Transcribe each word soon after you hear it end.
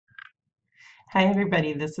Hi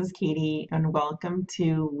everybody, this is Katie and welcome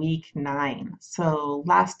to week 9. So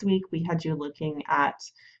last week we had you looking at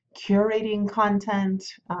curating content,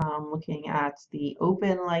 looking at the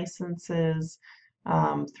open licenses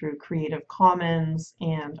through Creative Commons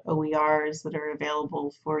and OERs that are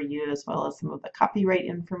available for you, as well as some of the copyright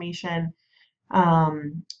information.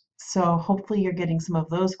 Um, so hopefully you're getting some of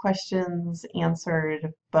those questions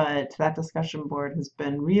answered, but that discussion board has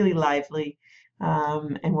been really lively,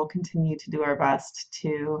 and we'll continue to do our best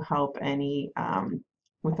to help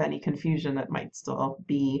with any confusion that might still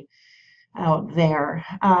be out there.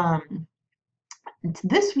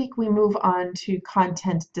 This week we move on to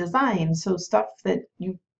content design, so stuff that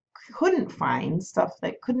you couldn't find, stuff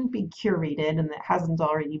that couldn't be curated and that hasn't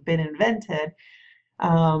already been invented.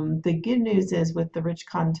 The good news is with the rich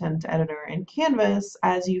content editor and Canvas,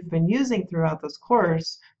 as you've been using throughout this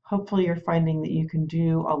course, hopefully you're finding that you can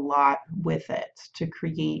do a lot with it to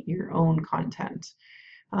create your own content.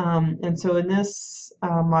 And so in this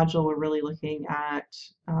module, we're really looking at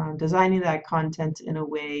designing that content in a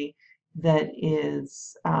way that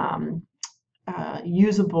is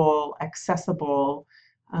usable, accessible,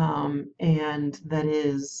 and that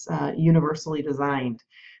is universally designed.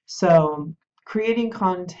 So creating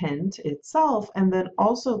content itself and then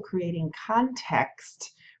also creating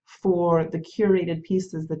context for the curated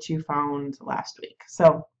pieces that you found last week.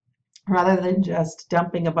 So rather than just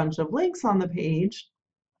dumping a bunch of links on the page,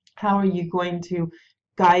 how are you going to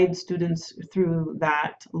guide students through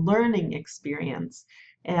that learning experience?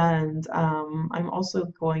 And I'm also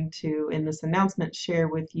going to, in this announcement, share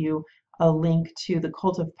with you a link to the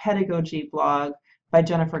Cult of Pedagogy blog by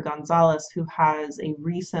Jennifer Gonzalez, who has a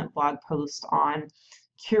recent blog post on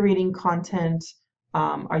curating content.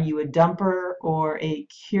 Are you a dumper or a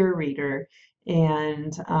curator?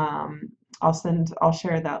 And I'll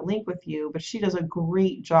share that link with you, but she does a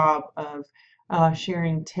great job of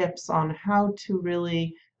sharing tips on how to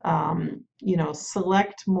really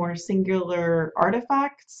select more singular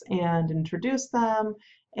artifacts and introduce them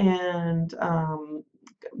and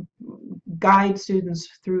guide students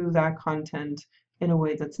through that content in a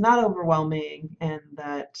way that's not overwhelming and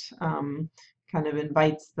that kind of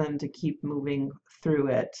invites them to keep moving through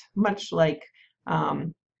it, much like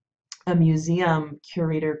a museum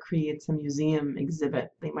curator creates a museum exhibit.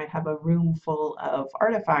 They might have a room full of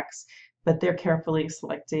artifacts, but they're carefully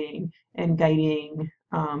selecting and guiding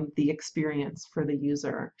the experience for the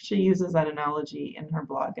user. She uses that analogy in her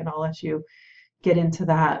blog, and I'll let you get into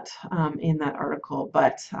that in that article,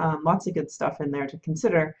 but lots of good stuff in there to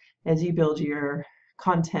consider as you build your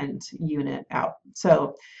content unit out.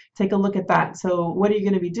 So take a look at that. So what are you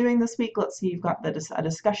going to be doing this week? Let's see, you've got a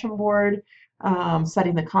discussion board,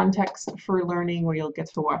 setting the context for learning, where you'll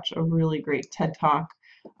get to watch a really great TED Talk.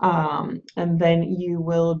 And then you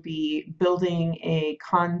will be building a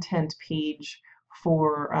content page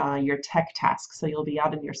for your tech task. So you'll be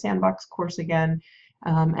out in your sandbox course again,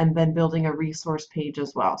 and then building a resource page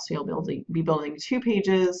as well. So you'll be building 2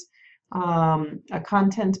 pages, a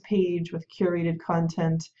content page with curated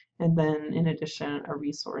content, and then in addition a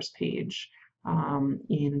resource page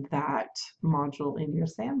in that module in your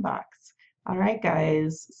sandbox. All right,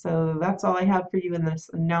 guys, so that's all I have for you in this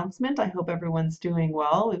announcement. I hope everyone's doing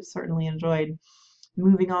well. We've certainly enjoyed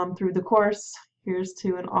moving on through the course. Here's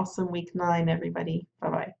to an awesome week 9, everybody.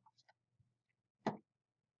 Bye-bye.